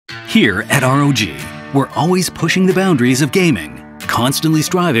Here at ROG, we're always pushing the boundaries of gaming, constantly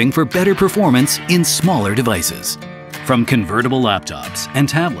striving for better performance in smaller devices. From convertible laptops and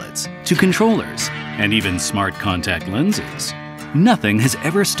tablets to controllers and even smart contact lenses, nothing has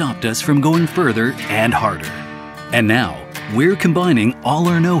ever stopped us from going further and harder. And now, we're combining all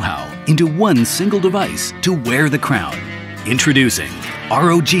our know-how into one single device to wear the crown. Introducing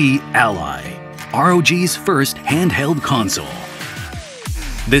ROG Ally, ROG's first handheld console.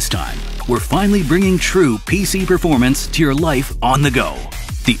 This time, we're finally bringing true PC performance to your life on the go.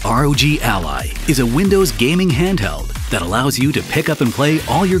 The ROG Ally is a Windows gaming handheld that allows you to pick up and play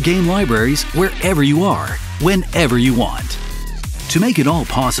all your game libraries wherever you are, whenever you want. To make it all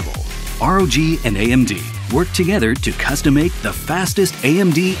possible, ROG and AMD work together to custom-make the fastest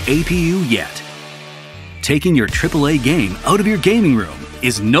AMD APU yet. Taking your AAA game out of your gaming room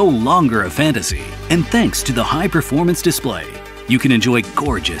is no longer a fantasy, and thanks to the high-performance display, you can enjoy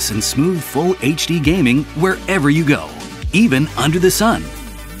gorgeous and smooth full HD gaming wherever you go, even under the sun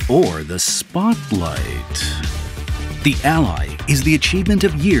or the spotlight. The Ally is the achievement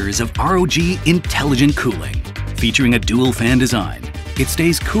of years of ROG intelligent cooling. Featuring a dual fan design, it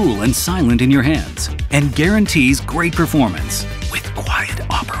stays cool and silent in your hands and guarantees great performance with quiet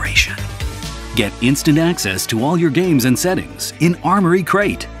operation. Get instant access to all your games and settings in Armory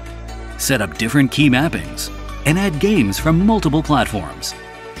Crate. Set up different key mappings and add games from multiple platforms.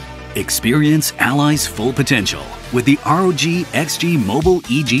 Experience Ally's full potential with the ROG XG Mobile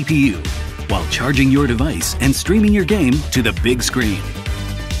eGPU while charging your device and streaming your game to the big screen.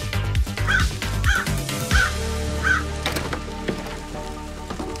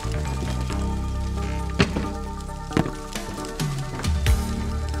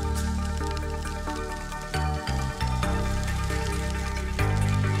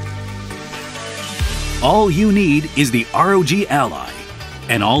 All you need is the ROG Ally,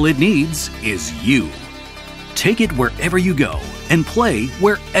 and all it needs is you. Take it wherever you go and play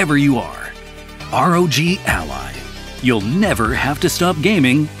wherever you are. ROG Ally. You'll never have to stop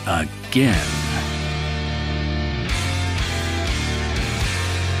gaming again.